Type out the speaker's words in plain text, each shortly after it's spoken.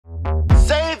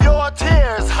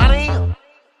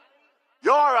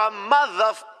a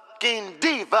motherfucking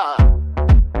diva.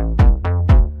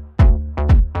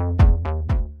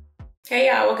 Hey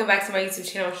y'all, welcome back to my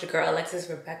YouTube channel. It's your girl Alexis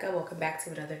Rebecca. Welcome back to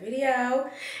another video.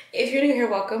 If you're new here,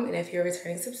 welcome. And if you're a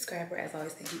returning subscriber, as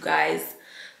always, thank you guys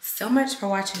so much for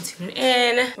watching. Tune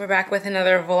in. We're back with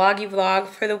another vloggy vlog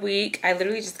for the week. I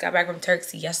literally just got back from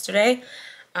Turks yesterday.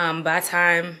 By the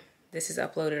time this is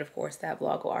uploaded, of course, that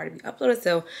vlog will already be uploaded.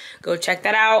 So go check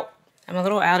that out. I'm a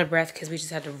little out of breath because we just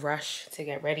had to rush to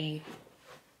get ready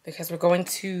because we're going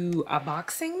to a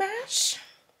boxing match.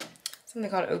 Something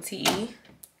called OTE.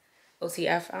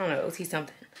 OTF, I don't know, OT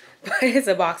something. But it's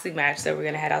a boxing match, so we're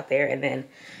gonna head out there and then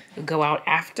go out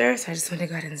after. So I just wanted to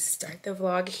go ahead and start the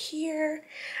vlog here.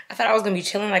 I thought I was gonna be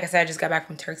chilling. Like I said, I just got back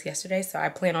from Turks yesterday, so I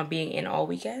plan on being in all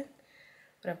weekend.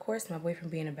 But of course, my boyfriend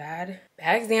being a bad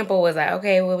example was like,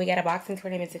 okay, well, we got a boxing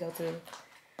tournament to go to.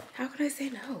 How can I say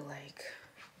no? Like,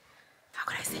 how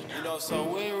can I say no? You know, so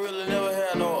we ain't really never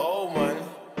had no old money.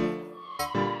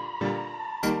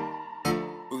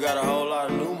 We got a whole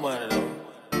lot of new money though.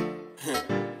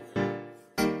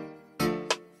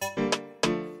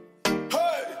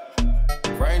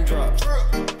 Raindrop,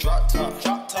 drop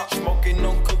top, smoking,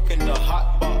 no cooking, the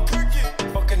hot box.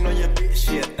 Fucking on your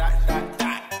bitch, yeah, that.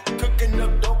 Cooking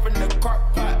up dope in the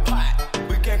crock pot.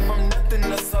 We came from nothing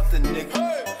to something,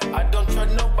 nigga. I don't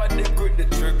trust nobody, grip the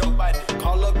trigger. Nobody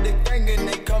call up the gang and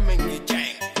they come and get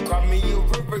gang. Cry me a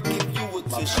river, give you a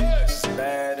tissue.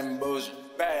 Bad and bullshit,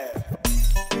 bad.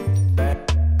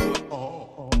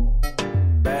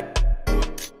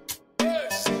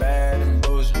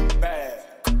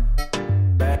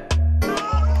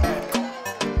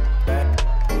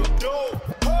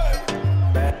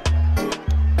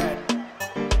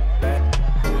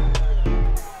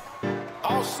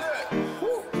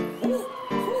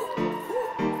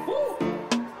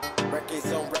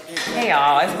 Hey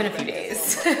y'all, it's been a few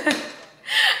days.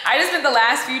 I just spent the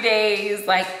last few days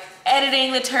like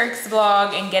editing the Turks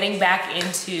vlog and getting back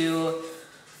into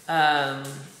my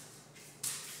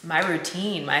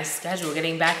routine, my schedule,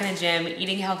 getting back in the gym,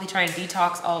 eating healthy, trying to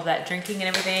detox all of that drinking and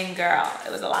everything. Girl,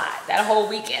 it was a lot. That whole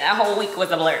week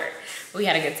was a blur. We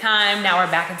had a good time. Now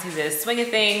we're back into the swing of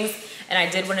things. And I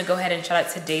did want to go ahead and shout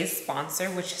out today's sponsor,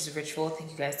 which is Ritual.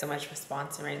 Thank you guys so much for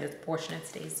sponsoring this portion of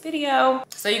today's video.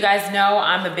 So you guys know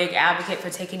I'm a big advocate for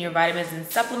taking your vitamins and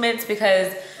supplements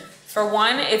because for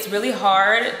one, it's really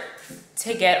hard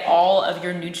to get all of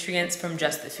your nutrients from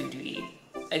just the food you eat.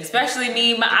 Especially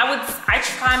me, I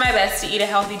try my best to eat a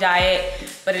healthy diet,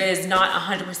 but it is not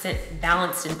 100%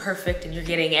 balanced and perfect and you're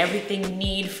getting everything you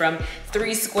need from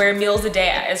 3 square meals a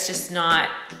day. It's just not,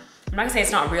 I'm not gonna say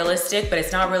it's not realistic, but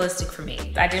it's not realistic for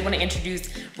me. I did want to introduce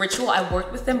Ritual. I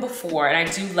worked with them before and I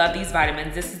do love these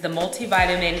vitamins. This is the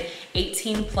multivitamin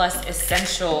 18+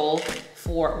 essential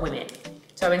for women.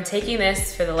 So I've been taking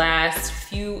this for the last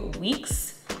few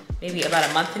weeks, maybe about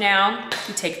a month now.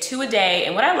 You take 2 a day.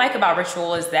 And what I like about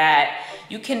Ritual is that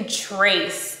you can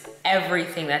trace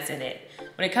everything that's in it.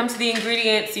 When it comes to the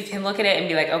ingredients, you can look at it and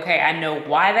be like, okay, I know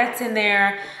why that's in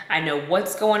there. I know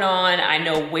what's going on. I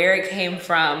know where it came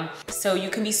from. So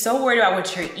you can be so worried about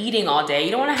what you're eating all day.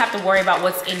 You don't wanna have to worry about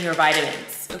what's in your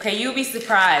vitamins. Okay, you'll be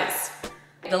surprised.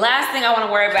 The last thing I wanna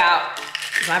worry about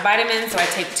is my vitamins. So I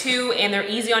take 2 and they're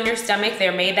easy on your stomach.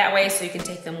 They're made that way so you can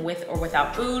take them with or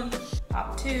without food.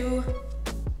 Pop 2.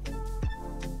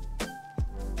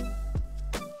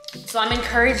 So I'm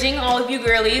encouraging all of you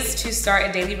girlies to start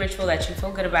a daily ritual that you feel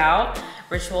good about.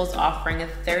 Ritual is offering a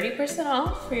 30%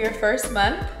 off for your first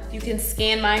month. You can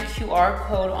scan my QR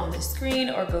code on the screen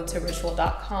or go to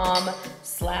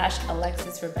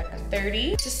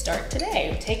ritual.com/AlexisRebecca30 to start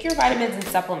today. Take your vitamins and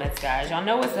supplements, guys. Y'all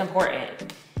know it's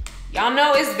important. Y'all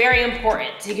know it's very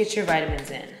important to get your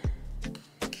vitamins in.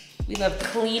 We love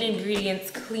clean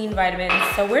ingredients, clean vitamins.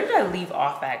 So where did I leave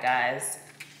off at, guys?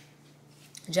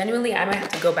 Genuinely, I might have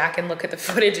to go back and look at the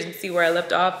footage and see where I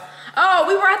left off. Oh,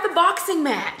 we were at the boxing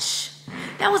match.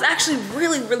 That was actually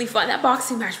really, really fun. That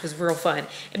boxing match was real fun.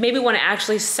 It made me want to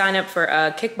actually sign up for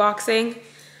kickboxing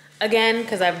again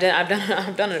because I've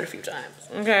done it a few times.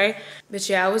 Okay, but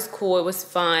yeah, it was cool. It was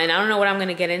fun. I don't know what I'm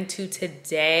gonna get into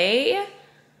today.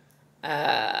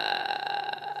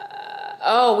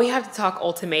 Oh, we have to talk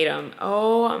ultimatum.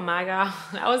 Oh my God,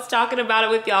 I was talking about it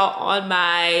with y'all on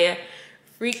my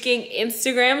freaking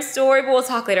Instagram story, but we'll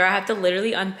talk later. I have to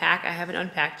literally unpack. I haven't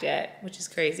unpacked yet, which is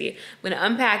crazy. I'm gonna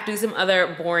unpack, do some other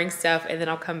boring stuff, and then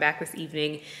I'll come back this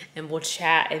evening and we'll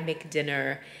chat and make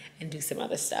dinner and do some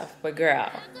other stuff. But girl,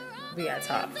 we gotta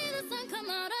talk.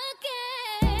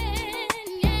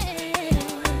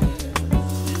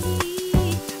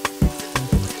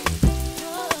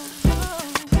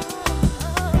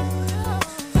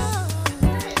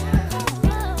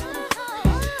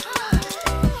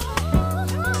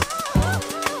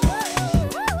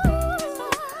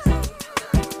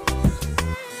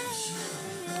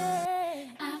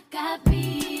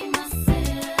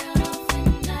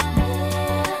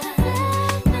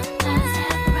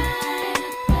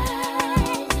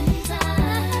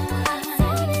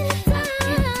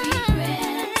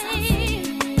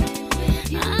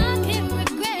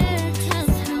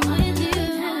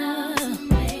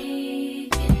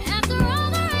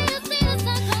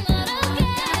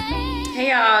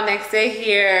 y'all. Next day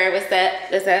here. What's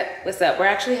up? What's up? We're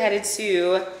actually headed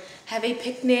to have a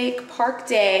picnic park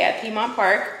day at Piedmont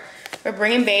Park. We're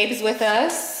bringing babes with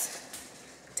us.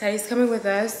 Teddy's coming with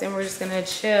us, and we're just gonna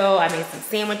chill. I made some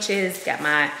sandwiches, got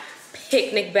my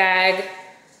picnic bag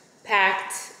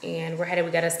packed, and we're headed.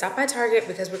 We gotta stop by Target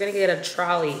because we're gonna get a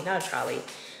trolley, not a trolley,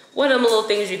 one of them little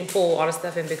things you can pull all the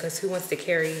stuff in, because who wants to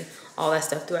carry all that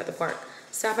stuff throughout the park?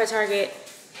 Stop by Target,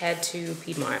 head to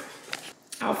Piedmont.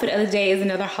 Outfit of the day is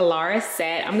another Halara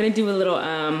set. I'm gonna do a little,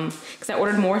 cause I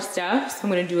ordered more stuff, so I'm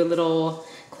gonna do a little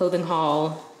clothing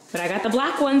haul. But I got the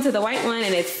black one to the white one,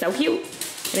 and it's so cute.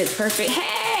 And it's perfect,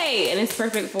 hey! And it's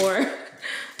perfect for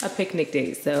a picnic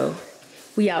date, so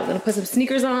we out. Gonna put some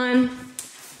sneakers on.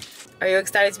 Are you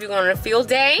excited to be going on a field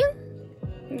day?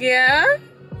 Yeah?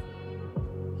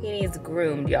 He needs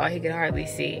groomed, y'all. He can hardly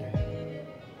see.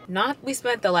 We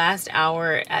spent the last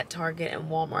hour at Target and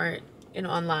Walmart and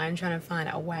online trying to find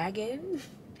a wagon.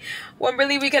 When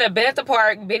really we could have been at the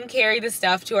park, been carry the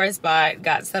stuff to our spot,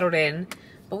 got settled in.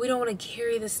 But we don't want to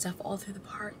carry this stuff all through the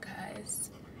park, guys.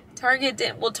 Target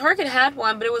had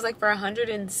one, but it was like for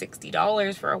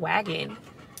 $160 for a wagon.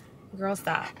 Girl,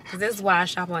 stop. Because this is why I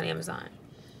shop on Amazon.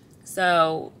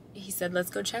 So he said,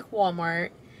 let's go check Walmart.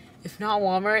 If not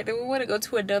Walmart, then we want to go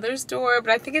to another store.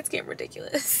 But I think it's getting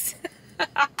ridiculous.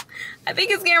 I think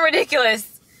it's getting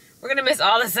ridiculous. We're going to miss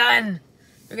all the sun.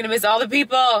 We're going to miss all the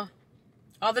people.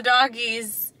 All the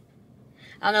doggies.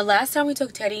 The last time we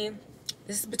took Teddy,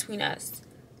 this is between us.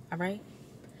 All right.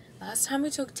 Last time we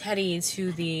took Teddy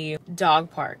to the dog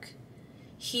park,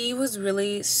 he was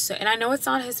really so, and I know it's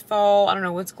not his fault. I don't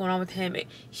know what's going on with him.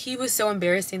 He was so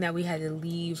embarrassing that we had to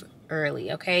leave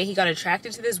early. Okay. He got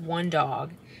attracted to this one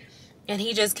dog, and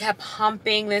he just kept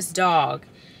humping this dog.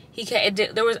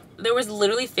 There was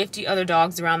literally 50 other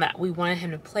dogs around that we wanted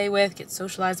him to play with, get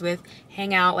socialized with,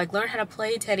 hang out, like learn how to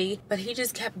play Teddy. But he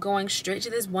just kept going straight to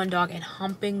this one dog and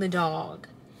humping the dog.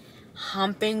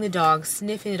 Humping the dog,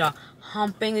 sniffing the dog,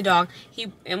 humping the dog.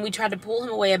 And we tried to pull him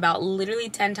away about literally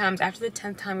 10 times. After the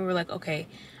 10th time, we were like, okay,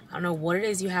 I don't know what it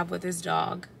is you have with this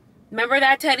dog. Remember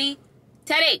that, Teddy?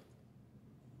 Teddy!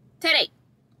 Teddy!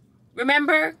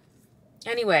 Remember?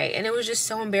 Anyway, and it was just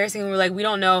so embarrassing. We were like, we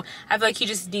don't know. I feel like he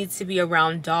just needs to be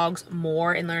around dogs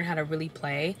more and learn how to really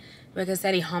play. Because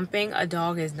Teddy humping a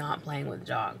dog is not playing with a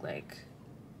dog. Like,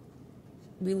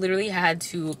 we literally had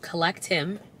to collect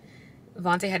him.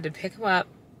 Vontae had to pick him up,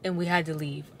 and we had to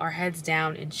leave, our heads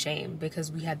down in shame, because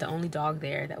we had the only dog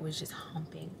there that was just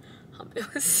humping.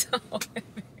 It was so embarrassing.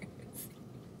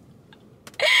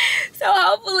 So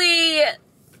hopefully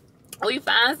we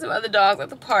find some other dogs at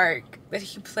the park that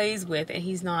he plays with, and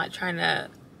he's not trying to,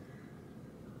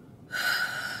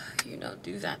 you know,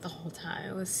 do that the whole time.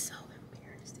 It was so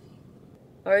embarrassing.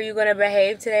 Are you gonna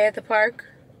behave today at the park?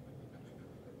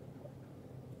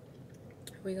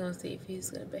 We're gonna see if he's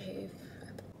gonna behave.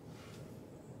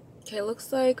 Okay,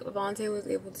 looks like Vontae was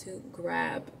able to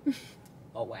grab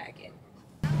a wagon.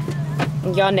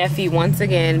 Y'all nephew once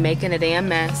again making a damn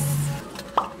mess.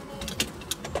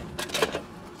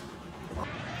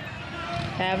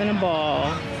 Having a ball.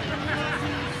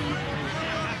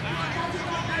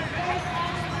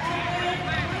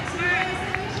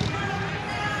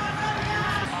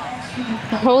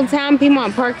 The whole time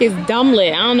Piedmont Park is dumb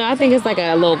lit. I don't know, I think it's like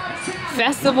a little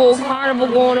festival, carnival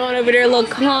going on over there, a little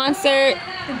concert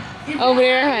over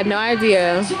there. I had no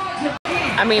idea.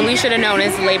 I mean, we should have known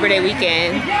it's Labor Day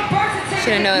weekend.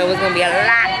 Should have known it was going to be a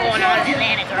lot going on in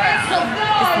Atlanta, girl.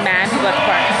 Just mad people at the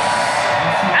park.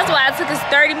 That's why it took us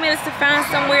 30 minutes to find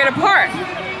somewhere to park.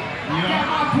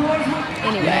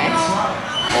 Anyway.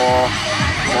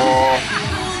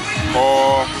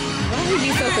 Why would you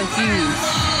be so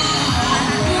confused?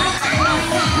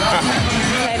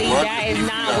 Teddy, that is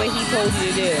not what he told you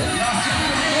to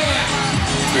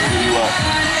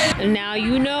do. Now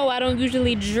you know I don't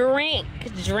usually drink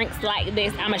drinks like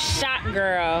this. I'm a shot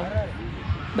girl.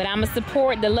 But I'ma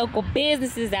support the local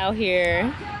businesses out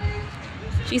here.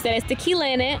 She said it's tequila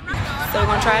in it. So we're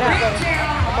gonna try it out.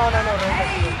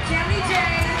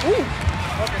 Ooh.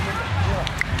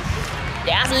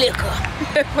 That's liquor.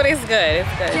 But it's good, it's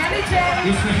good.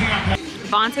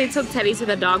 Vontae took Teddy to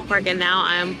the dog park, and now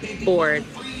I'm bored.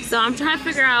 So I'm trying to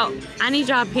figure out, I need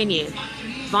y'all opinion.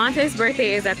 Vontae's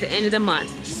birthday is at the end of the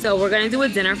month. So we're gonna do a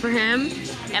dinner for him.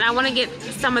 And I wanna get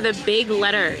some of the big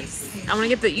letters. I wanna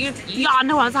get the, y'all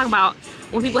know what I'm talking about.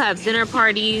 When people have dinner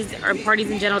parties or parties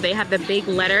in general, they have the big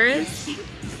letters.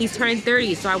 He's turning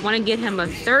 30, so I wanna get him a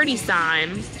 30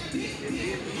 sign.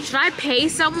 Should I pay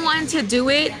someone to do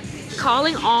it?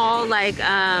 Calling all, like,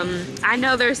 I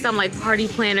know there's some like party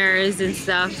planners and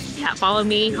stuff that follow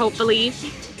me, hopefully.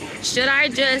 Should I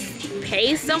just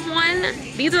pay someone.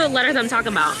 These are the letters I'm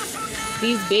talking about.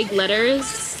 These big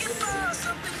letters.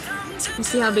 You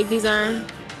see how big these are?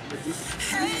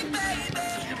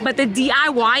 But the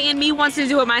DIY in me wants to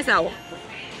do it myself.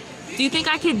 Do you think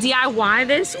I could DIY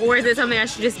this, or is it something I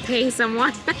should just pay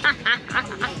someone?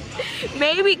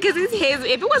 Maybe because it's his.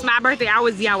 If it was my birthday, I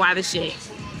would DIY the shit.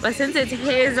 But since it's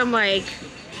his, I'm like,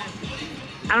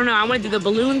 I don't know. I want to do the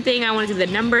balloon thing. I want to do the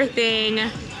number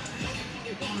thing.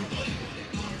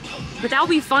 But that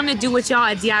would be fun to do with y'all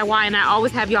at DIY, and I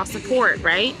always have y'all support,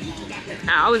 right?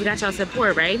 I always got y'all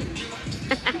support, right?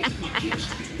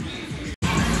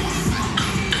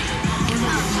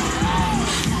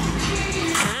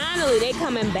 Finally, they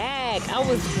coming back. I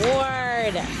was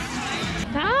bored.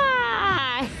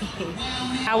 Hi.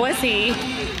 How was he?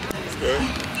 Good.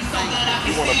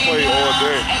 He want to play all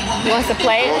day. He wants to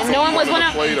play? No one was want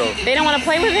to play, though. They don't want to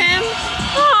play with him?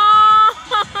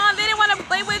 Oh, they didn't want to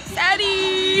play with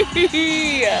Teddy.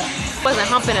 Wasn't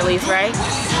humping at least, right?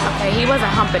 Okay, he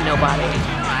wasn't humping nobody.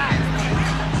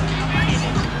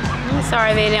 I'm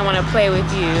sorry they didn't want to play with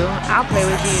you. I'll play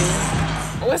with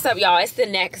you. What's up, y'all? It's the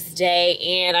next day,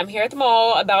 and I'm here at the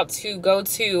mall about to go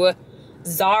to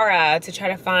Zara to try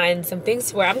to find some things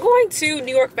to wear. I'm going to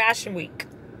New York Fashion Week.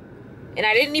 And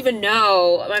I didn't even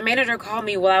know. My manager called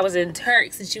me while I was in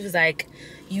Turks, and she was like,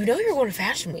 you know you're going to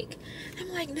Fashion Week. I'm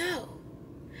like, no.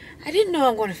 I didn't know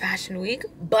I'm going to Fashion Week,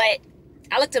 but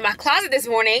I looked in my closet this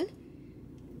morning.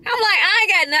 I'm like,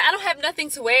 I don't have nothing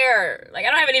to wear. Like,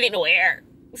 I don't have anything to wear.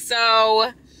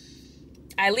 So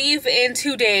I leave in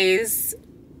 2 days.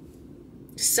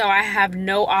 So I have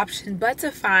no option but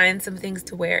to find some things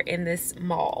to wear in this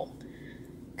mall.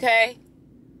 Okay?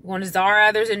 Going to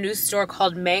Zara. There's a new store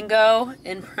called Mango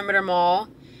in Perimeter Mall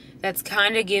that's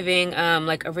kind of giving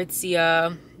like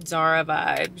Aritzia, Zara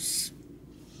vibes.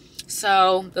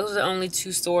 So those are the only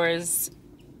 2 stores.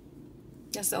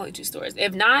 That's the only 2 stores.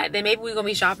 If not, then maybe we're gonna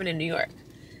be shopping in New York.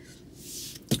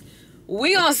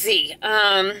 We gonna see.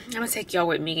 I'm gonna take y'all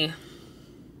with me.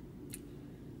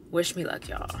 Wish me luck,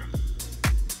 y'all.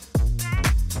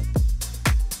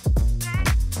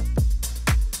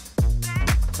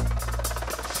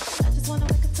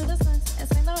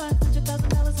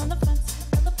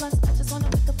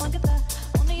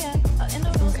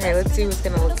 Okay, let's see what's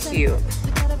gonna look cute.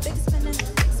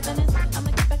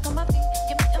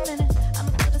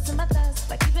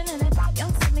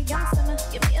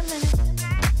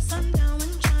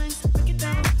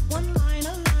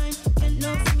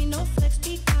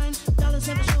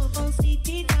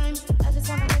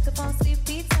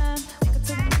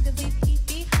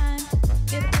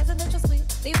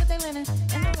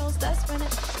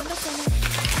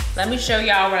 Let me show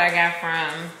y'all what I got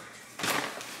from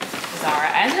Zara.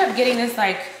 I ended up getting this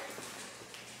like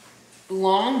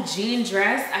long jean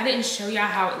dress. I didn't show y'all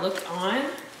how it looked on.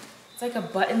 It's like a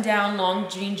button down long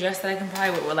jean dress that I can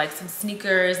probably wear with like some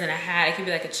sneakers and a hat. It could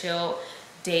be like a chill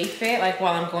day fit, like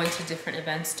while I'm going to different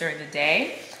events during the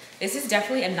day. This is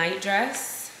definitely a night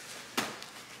dress.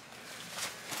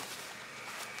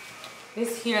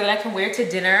 This here that I can wear to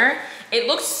dinner. It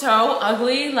looked so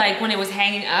ugly like when it was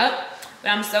hanging up, but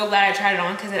I'm so glad I tried it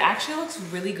on because it actually looks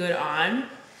really good on.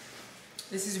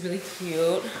 This is really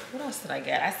cute. What else did I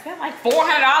get? I spent like $400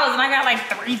 and I got like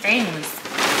 3 things.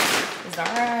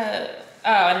 Zara.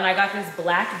 Oh, and then I got this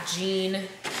black jean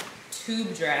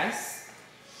tube dress.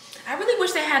 I really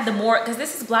wish they had the more, because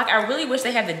this is black. I really wish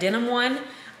they had the denim one.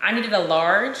 I needed a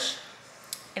large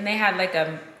and they had like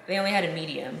they only had a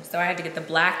medium. So I had to get the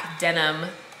black denim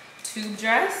tube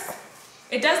dress.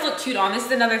 It does look cute on. This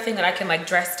is another thing that I can like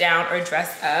dress down or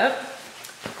dress up.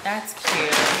 That's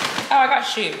cute. Oh, I got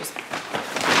shoes.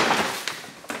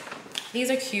 These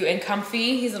are cute and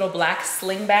comfy. These little black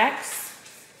slingbacks.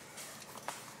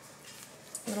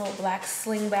 Little black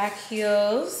slingback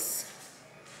heels.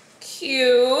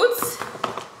 Cute.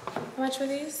 How much were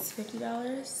these?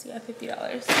 $50? Yeah,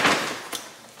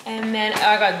 $50. And then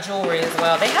I got jewelry as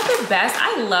well. They have the best.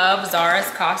 I love Zara's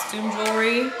costume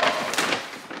jewelry.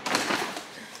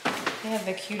 They have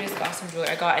the cutest costume jewelry.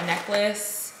 I got a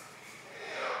necklace.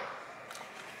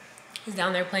 He's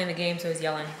down there playing the game, so he's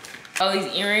yelling. Oh,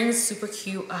 these earrings, super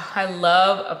cute. Oh, I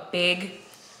love a big,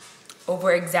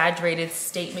 over-exaggerated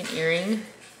statement earring.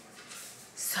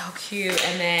 So cute.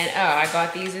 And then, oh, I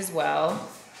got these as well.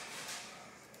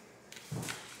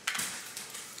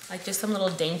 Like just some little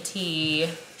dainty,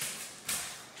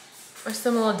 or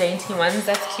some little dainty ones.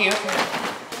 That's cute.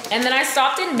 And then I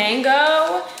stopped in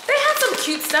Mango. They had some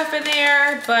cute stuff in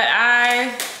there, but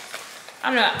I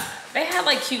don't know. They had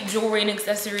like cute jewelry and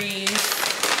accessories.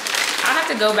 I'll have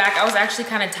to go back. I was actually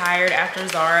kind of tired after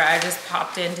Zara. I just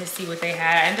popped in to see what they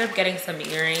had. I ended up getting some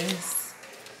earrings.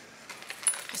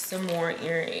 some more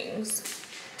earrings.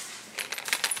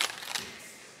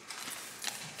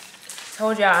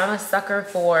 Told y'all I'm a sucker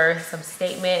for some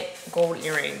statement gold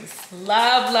earrings.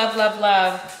 Love, love, love,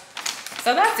 love.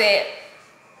 So that's it.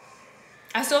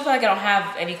 I still feel like I don't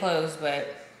have any clothes,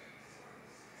 but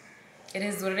it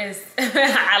is what it is.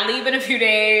 I leave in a few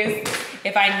days.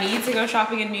 If I need to go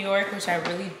shopping in New York, which I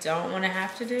really don't want to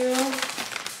have to do,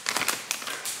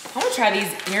 I want to try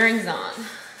these earrings on.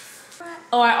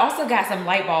 Oh, I also got some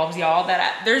light bulbs, y'all,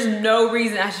 there's no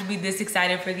reason I should be this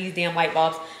excited for these damn light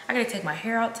bulbs. I gotta take my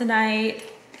hair out tonight.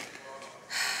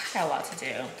 I got a lot to do,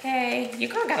 okay? Your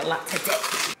girl got a lot to do.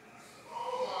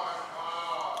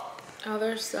 Oh,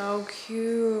 they're so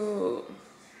cute.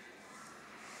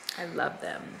 I love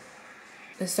them.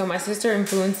 So my sister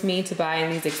influenced me to buy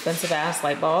these expensive ass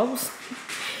light bulbs.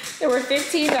 They were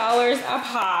 $15 a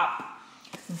pop,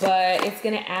 but it's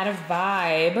gonna add a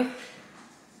vibe.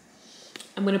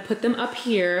 I'm gonna put them up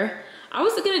here. I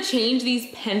was gonna change these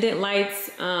pendant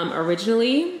lights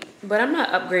originally, but I'm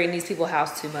not upgrading these people's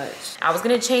house too much. I was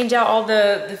gonna change out all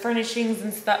the furnishings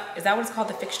and stuff. Is that what it's called?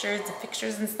 The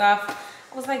fixtures and stuff.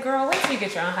 I was like, girl, wait till you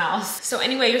get your own house. So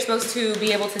anyway, you're supposed to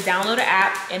be able to download an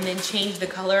app and then change the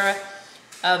color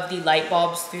of the light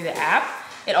bulbs through the app.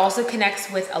 It also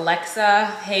connects with Alexa,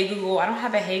 Hey Google. I don't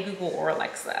have a Hey Google or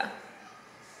Alexa.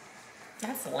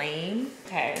 That's lame.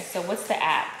 Okay, so what's the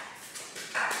app?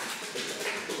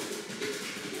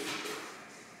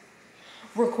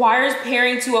 Requires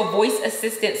pairing to a voice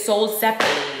assistant sold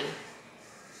separately.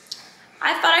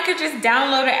 I thought I could just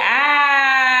download an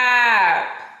app.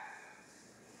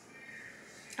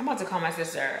 I'm about to call my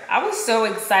sister. I was so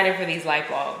excited for these light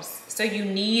bulbs. So you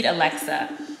need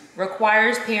Alexa.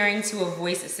 Requires pairing to a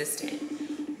voice assistant.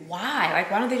 Why? Like,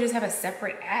 why don't they just have a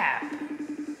separate app?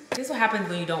 This is what happens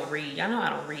when you don't read. Y'all know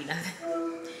I don't read nothing.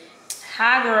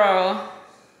 Hi, girl.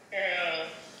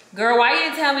 Girl, why you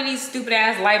didn't tell me these stupid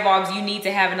ass light bulbs you need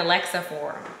to have an Alexa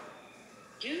for?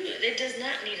 It does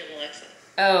not need an Alexa.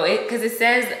 Oh, because it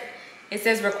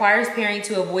says requires pairing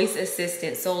to a voice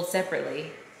assistant sold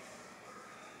separately.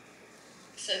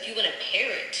 So if you want to pair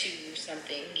it to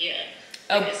something, yeah.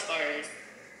 Oh. Like as far as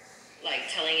like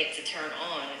telling it to turn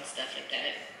on and stuff like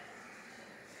that.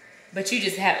 But you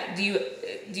just have, do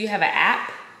you have an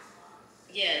app?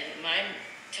 Yeah, mine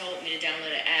told me to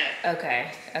download an app.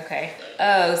 Okay.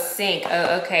 Oh, sync.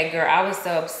 Oh, okay, girl. I was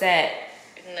so upset.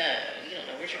 No, you don't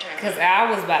know what you're talking Cause about.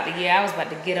 I was about to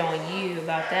get on you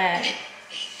about that.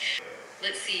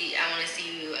 Let's see. I want to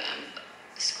see you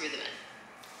screw them in.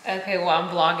 Okay, well I'm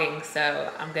vlogging,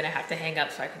 so I'm gonna have to hang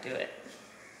up so I can do it.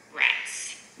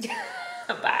 Rats.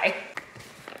 Bye.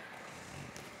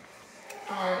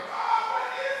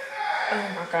 Oh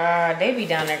my God, they be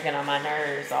down there getting on my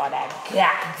nerves, all that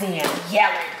goddamn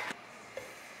yelling.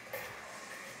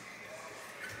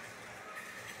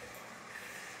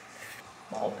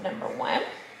 Bulb number 1.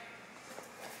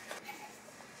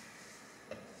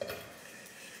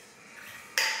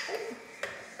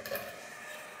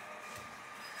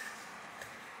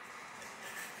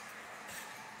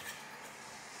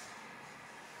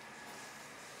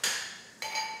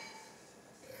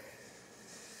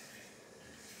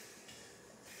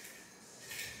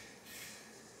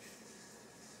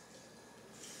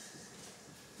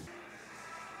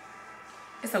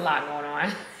 It's a lot going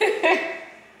on.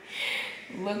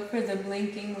 Look for the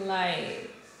blinking light.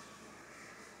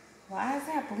 Why is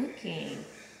that blinking?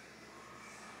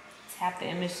 Tap the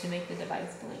image to make the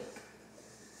device blink.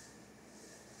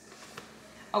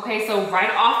 Okay, so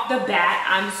right off the bat,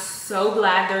 I'm so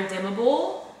glad they're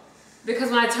dimmable, because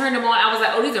when I turned them on, I was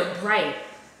like, oh, these are bright.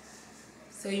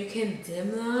 So you can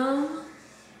dim them.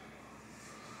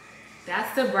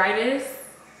 That's the brightest,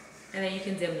 and then you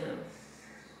can dim them.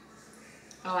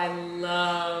 Oh, I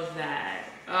love that.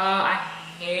 Oh, I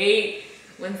hate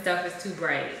when stuff is too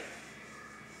bright.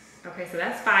 Okay, so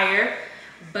that's fire.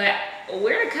 But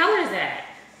where are the colors at?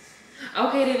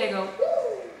 Okay, there they go.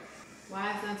 Woo! Why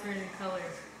is it not turning color?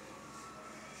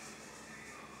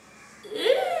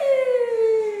 Ew.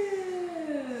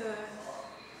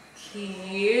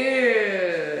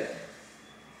 Cute.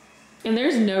 And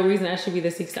there's no reason I should be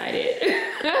this excited.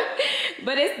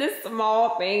 But it's the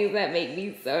small things that make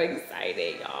me so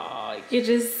excited, y'all. You can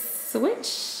just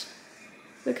switch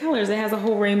the colors. It has a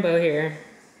whole rainbow here.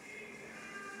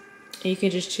 And you can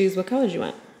just choose what colors you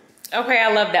want. Okay,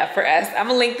 I love that for us. I'm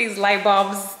gonna link these light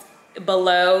bulbs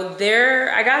below.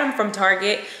 I got them from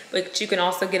Target, but you can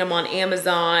also get them on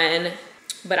Amazon.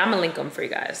 But I'm gonna link them for you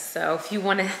guys. So if you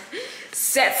wanna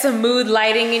set some mood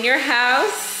lighting in your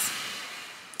house,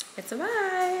 it's a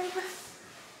vibe.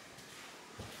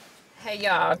 Hey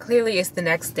y'all, clearly it's the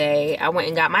next day. I went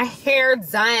and got my hair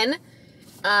done.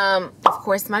 Of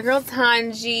course, my girl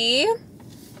Tanji.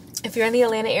 If you're in the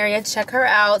Atlanta area, check her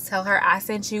out. Tell her I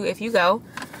sent you if you go.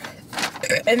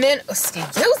 And then,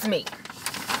 excuse me.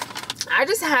 I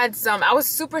just had some, I was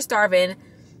super starving.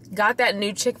 Got that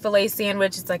new Chick-fil-A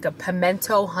sandwich. It's like a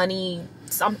pimento honey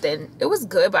something. It was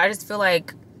good, but I just feel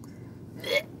like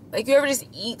you ever just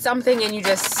eat something and you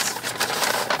just,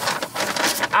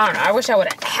 I don't know, I wish I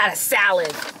would have had a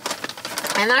salad.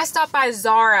 And then I stopped by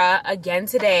Zara again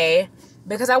today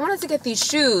because I wanted to get these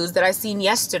shoes that I seen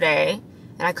yesterday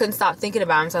and I couldn't stop thinking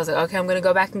about them. So I was like, okay, I'm gonna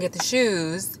go back and get the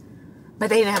shoes, but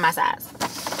they didn't have my size.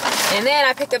 And then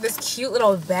I picked up this cute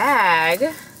little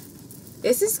bag.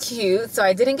 This is cute. So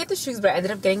I didn't get the shoes, but I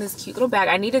ended up getting this cute little bag.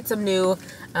 I needed some new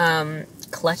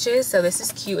clutches, so this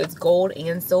is cute. It's gold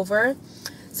and silver.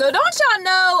 So don't y'all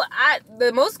know,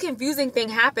 the most confusing thing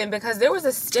happened because there was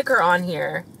a sticker on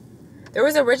here. There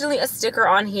was originally a sticker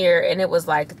on here and it was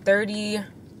like $35.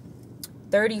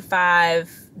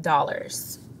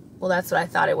 Well, that's what I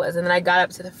thought it was. And then I got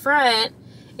up to the front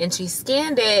and she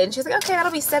scanned it and she was like, okay,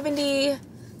 that'll be $70,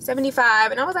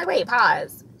 $75. And I was like, wait,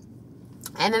 pause.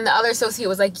 And then the other associate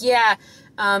was like, yeah,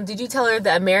 did you tell her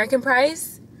the American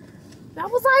price? And I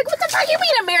was like, what the fuck you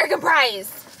mean American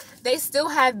price? They still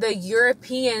had the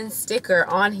European sticker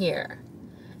on here.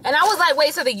 And I was like,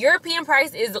 wait, so the European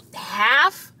price is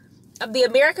half of the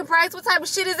American price? What type of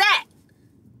shit is that?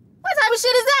 What type of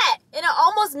shit is that? And it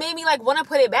almost made me like want to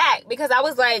put it back because I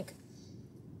was like,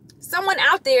 someone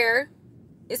out there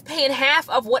is paying half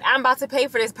of what I'm about to pay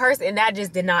for this purse, and that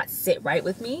just did not sit right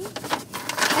with me.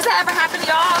 Has that ever happened to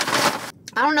y'all?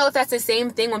 I don't know if that's the same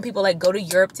thing when people like go to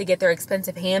Europe to get their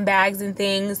expensive handbags and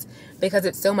things because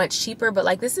it's so much cheaper, but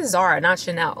like this is Zara, not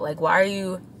Chanel. Like, why are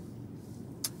you?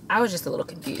 I was just a little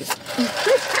confused.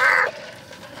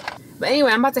 But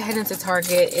anyway, I'm about to head into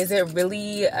Target. Is it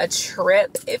really a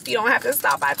trip if you don't have to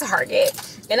stop by Target?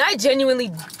 And I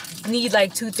genuinely need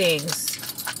like two things.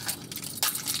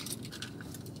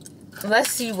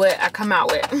 Let's see what I come out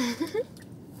with.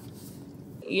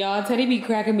 Y'all, Teddy be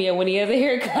cracking me up when he has a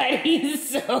haircut. He's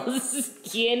so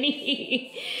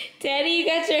skinny. Teddy, you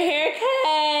got your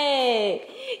haircut.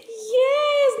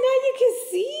 Yes, now you can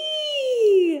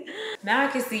see. Now I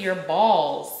can see your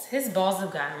balls. His balls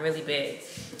have gotten really big.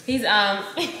 He's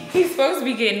supposed to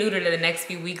be getting neutered in the next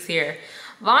few weeks here.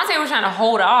 Vontae was trying to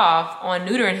hold off on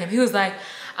neutering him. He was like,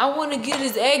 I want to get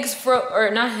his eggs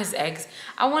not his eggs.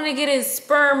 I want to get his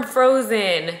sperm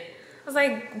frozen. I was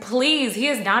like, please, he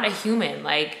is not a human.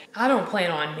 Like, I don't plan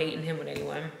on mating him with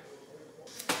anyone.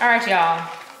 All right, y'all.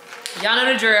 Y'all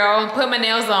know the drill. Put my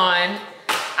nails on.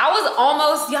 I was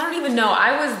almost, y'all don't even know,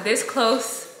 I was this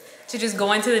close to just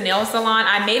going to the nail salon.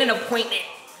 I made an appointment.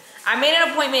 And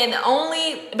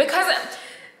because,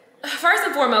 first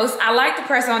and foremost, I like to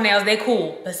press on nails. They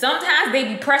cool. But sometimes they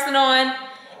be pressing on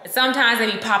and sometimes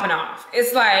they be popping off.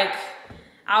 It's like,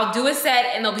 I'll do a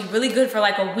set and they'll be really good for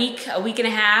like a week and a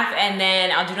half, and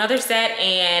then I'll do another set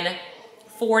and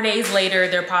 4 days later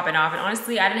they're popping off. And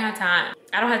honestly, I didn't have time.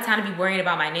 I don't have time to be worrying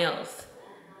about my nails.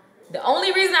 The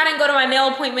only reason I didn't go to my nail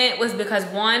appointment was because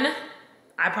one,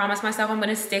 I promised myself I'm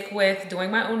gonna stick with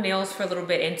doing my own nails for a little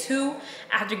bit, and two,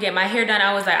 after getting my hair done,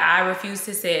 I was like, I refuse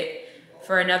to sit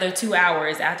for another 2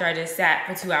 hours after I just sat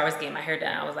for 2 hours getting my hair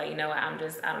done. I was like, you know what, I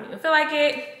don't even feel like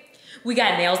it. We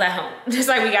got nails at home. Just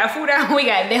like we got food at home, we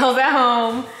got nails at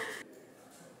home.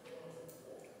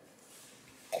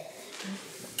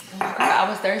 Oh my God, I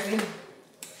was thirsty.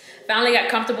 Finally got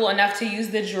comfortable enough to use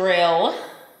the drill.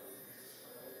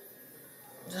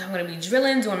 So I'm gonna be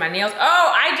drilling, doing my nails.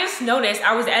 Oh, I just noticed,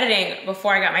 I was editing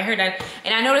before I got my hair done,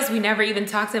 and I noticed we never even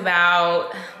talked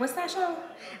about, what's that show?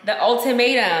 The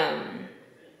Ultimatum.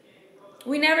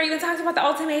 We never even talked about The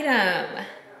Ultimatum.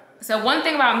 So one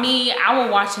thing about me, I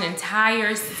will watch an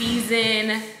entire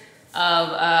season of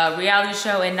a reality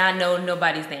show and not know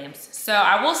nobody's names. So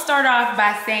I will start off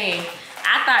by saying,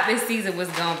 I thought this season was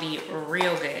gonna be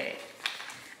real good.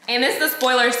 And this is a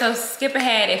spoiler, so skip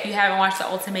ahead if you haven't watched The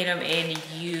Ultimatum and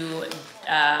you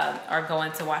are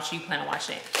going to watch, you plan on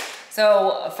watching it.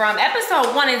 So from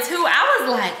episode 1 and 2, I was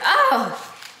like, oh,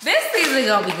 this season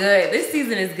gonna be good. This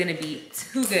season is gonna be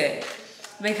too good.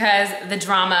 Because the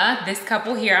drama, this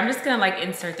couple here, I'm just gonna like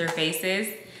insert their faces.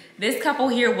 This couple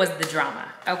here was the drama,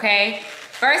 okay?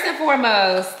 First and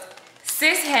foremost,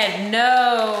 sis had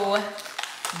no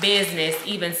business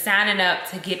even signing up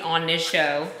to get on this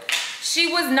show.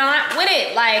 She was not with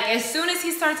it. Like, as soon as he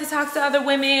started to talk to other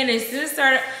women, as soon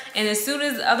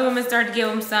as other women started to give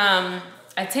him some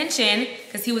attention,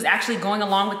 because he was actually going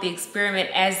along with the experiment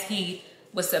as he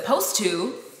was supposed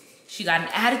to, She got an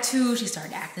attitude. She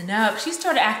started acting up. She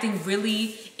started acting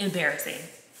really embarrassing.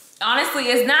 Honestly,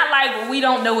 it's not like we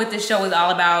don't know what this show is all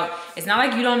about. It's not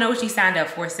like you don't know what she signed up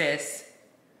for, sis.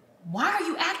 Why are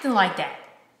you acting like that?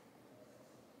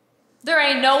 There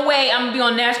ain't no way I'm gonna be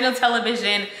on national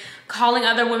television calling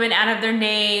other women out of their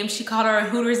name. She called her a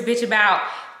Hooters bitch about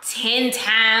 10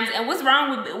 times. And what's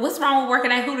wrong with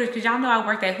working at Hooters? Because y'all know I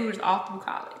worked at Hooters all through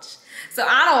college. So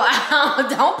I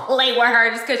don't play with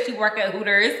her just because she worked at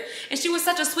Hooters. And she was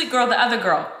such a sweet girl, the other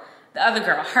girl,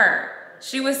 her.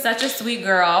 She was such a sweet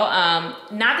girl.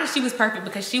 Not that she was perfect,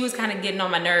 because she was kind of getting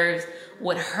on my nerves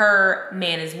with her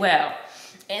man as well.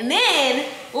 And then,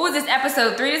 what was this,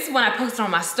 episode 3? This is when I posted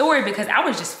on my story because I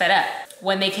was just fed up.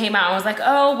 When they came out, I was like,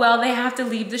 oh, well, they have to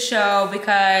leave the show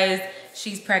because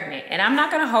she's pregnant. And I'm not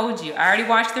gonna hold you. I already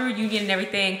watched the reunion and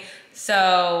everything.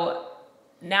 So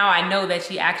now I know that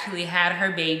she actually had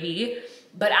her baby.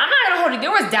 But I'm not gonna hold you.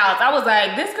 There was doubts. I was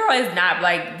like, this girl is not,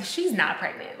 like, she's not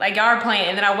pregnant. Like, y'all are playing.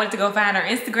 And then I went to go find her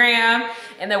Instagram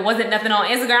and there wasn't nothing on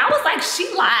Instagram. I was like, she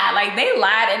lied. Like, they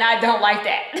lied and I don't like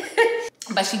that.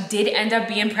 But she did end up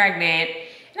being pregnant.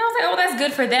 And I was like, oh, that's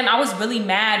good for them. I was really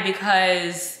mad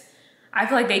because I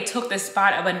feel like they took the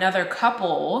spot of another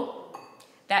couple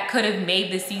that could have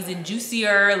made the season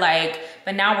juicier. Like,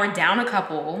 but now we're down a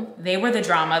couple. They were the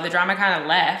drama. The drama kind of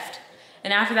left.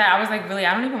 And after that, I was like, really,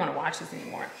 I don't even want to watch this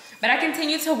anymore. But I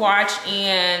continued to watch,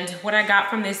 and what I got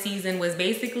from this season was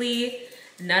basically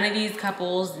none of these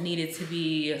couples needed to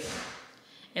be,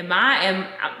 in my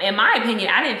opinion,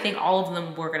 I didn't think all of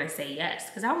them were gonna say yes.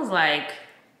 Because I was like,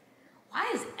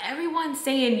 why is everyone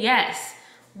saying yes?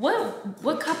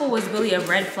 What couple was really a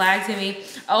red flag to me?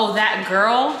 Oh, that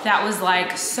girl that was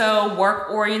like so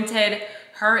work-oriented,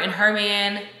 her and her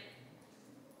man.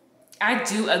 I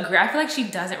do agree. I feel like she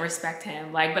doesn't respect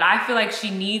him. Like, but I feel like she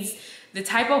needs, the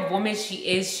type of woman she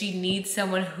is, she needs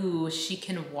someone who she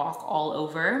can walk all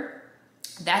over.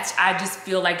 I just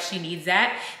feel like she needs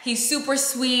that. He's super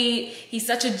sweet. He's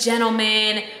such a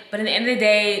gentleman. But at the end of the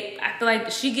day, I feel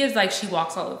like she gives like she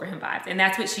walks all over him vibes. And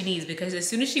that's what she needs, because as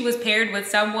soon as she was paired with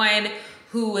someone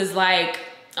who was like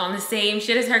on the same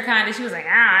shit as her kind of, she was like,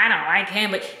 I don't like him.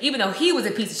 But even though he was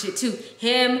a piece of shit too,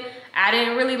 I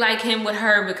didn't really like him with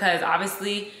her, because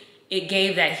obviously it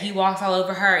gave that he walks all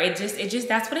over her. It just,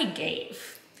 that's what it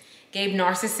gave. Gave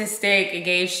narcissistic. It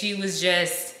gave, she was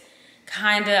just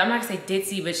kind of, I'm not gonna say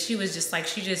ditzy, but she was just like,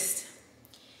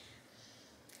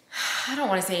 I don't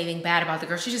want to say anything bad about the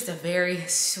girl. She's just a very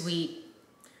sweet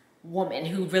woman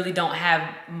who really don't have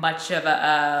much of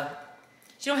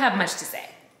she don't have much to say.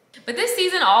 But this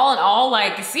season, all in all,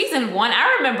 like season 1,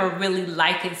 I remember really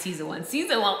liking season 1.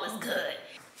 Season 1 was good.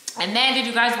 And then, did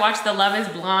you guys watch the Love is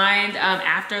Blind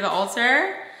after the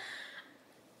altar?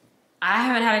 I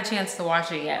haven't had a chance to watch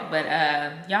it yet, but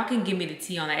y'all can give me the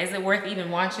tea on that. Is it worth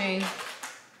even watching?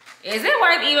 Is it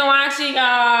worth even watching,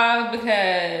 y'all?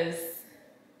 Because,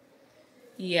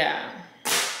 yeah.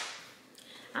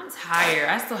 I'm tired.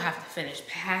 I still have to finish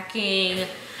packing.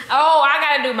 Oh,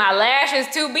 I gotta do my lashes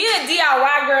too. Being a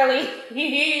DIY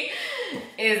girly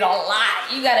is a lot.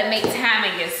 You gotta make time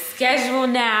in your schedule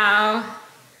now.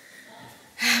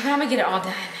 But I'm gonna get it all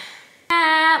done.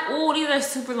 Oh, these are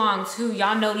super long too.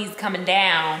 Y'all know these coming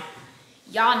down.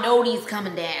 Y'all know these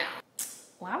coming down.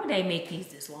 Why would they make these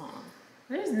this long?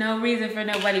 There's no reason for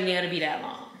nobody nail to be that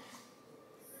long.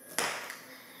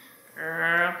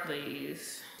 Girl,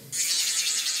 please.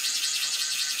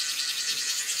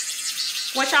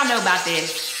 What y'all know about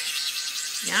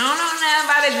this? Y'all don't know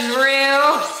about the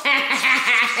drill.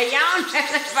 Y'all don't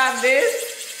know about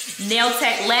this. Nail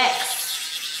Tech Lex.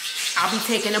 I'll be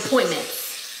taking appointments.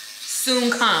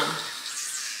 Soon come.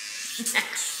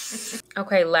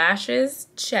 Okay, lashes,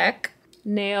 check.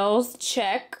 Nails,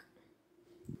 check.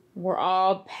 We're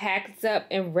all packed up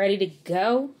and ready to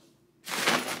go.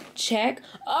 Check.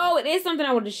 Oh, it is something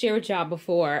I wanted to share with y'all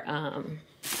before I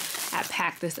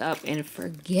pack this up and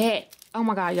forget. Oh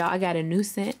my God, y'all, I got a new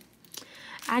scent.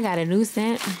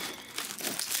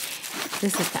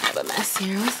 This is kind of a mess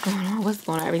here. What's going on? What's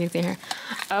going on? Everything's in here.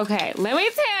 Okay, let me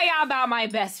tell y'all about my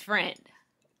best friend.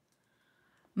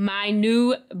 My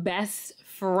new best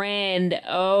friend.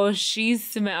 Oh,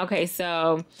 she's, okay,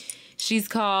 so she's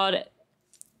called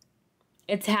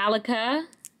Italica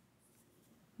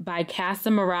by Casa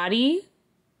Marati.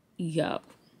 Yo.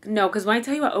 No, because when I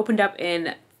tell you I opened up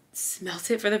and smelt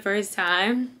it for the first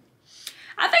time,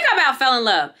 I think I about fell in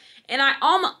love. And I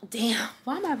almost, damn,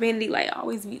 why my vanity light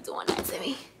always be doing that to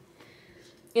me?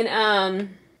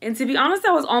 And to be honest,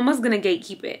 I was almost gonna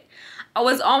gatekeep it. I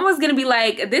was almost gonna be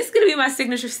like, this is gonna be my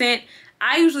signature scent.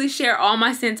 I usually share all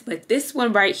my scents, but this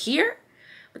one right here.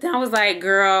 But then I was like,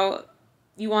 girl,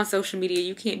 you on social media,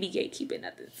 you can't be gatekeeping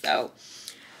nothing. So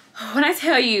when I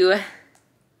tell you,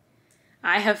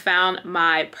 I have found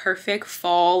my perfect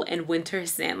fall and winter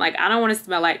scent. Like, I don't want to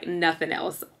smell like nothing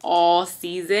else all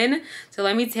season. So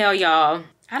let me tell y'all,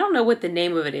 I don't know what the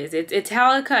name of it is. It's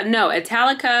Italica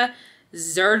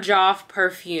Zerjoff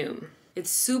perfume. It's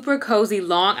super cozy,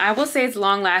 long. I will say it's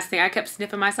long lasting. I kept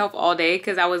sniffing myself all day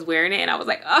because I was wearing it and I was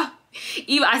like, oh.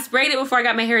 Even I sprayed it before I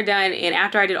got my hair done, and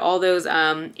after I did all those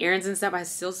errands and stuff, I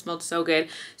still smelled so good.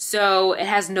 So it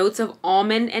has notes of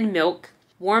almond and milk,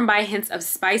 warmed by hints of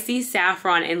spicy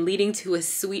saffron and leading to a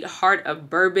sweet heart of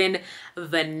bourbon,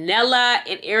 vanilla,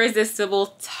 and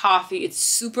irresistible toffee. It's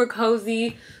super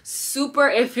cozy, super,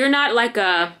 if you're not like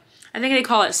a, I think they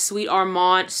call it sweet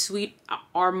Ormond scents.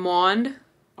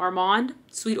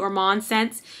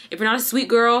 If you're not a sweet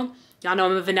girl, y'all know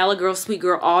I'm a vanilla girl, sweet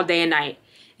girl all day and night.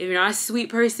 If you're not a sweet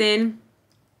person,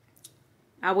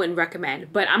 I wouldn't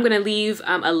recommend. But I'm gonna leave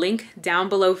a link down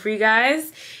below for you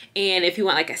guys. And if you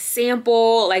want like a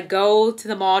sample, like go to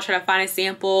the mall, try to find a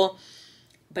sample.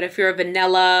 But if you're a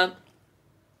vanilla,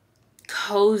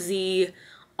 cozy,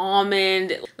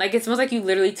 almond, like it smells like you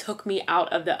literally took me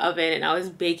out of the oven and I was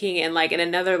baking, and like in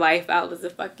another life I was a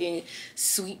fucking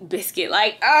sweet biscuit.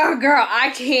 Like, oh girl,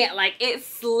 I can't, like it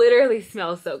literally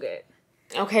smells so good.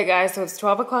 Okay guys, so it's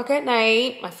 12 o'clock at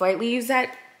night. My flight leaves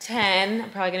at 10. I'm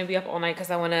probably gonna be up all night because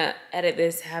I wanna edit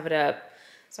this, have it up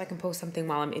so I can post something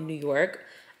while I'm in New York.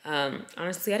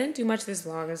 Honestly, I didn't do much this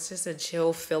vlog. It's just a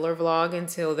chill filler vlog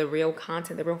until the real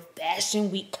content, the real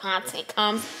fashion week content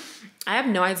comes. I have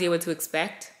no idea what to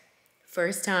expect.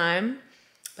 First time,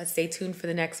 but stay tuned for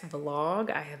the next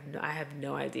vlog. I have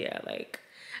no idea. Like,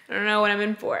 I don't know what I'm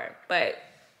in for, but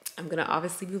I'm gonna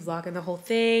obviously be vlogging the whole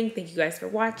thing. Thank you guys for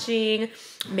watching.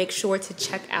 Make sure to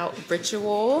check out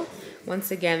Ritual. Once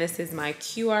again, this is my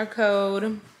QR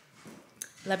code.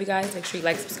 Love you guys. Make sure you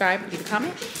like, subscribe, leave a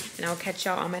comment, and I'll catch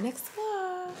y'all on my next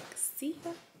vlog. See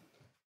ya.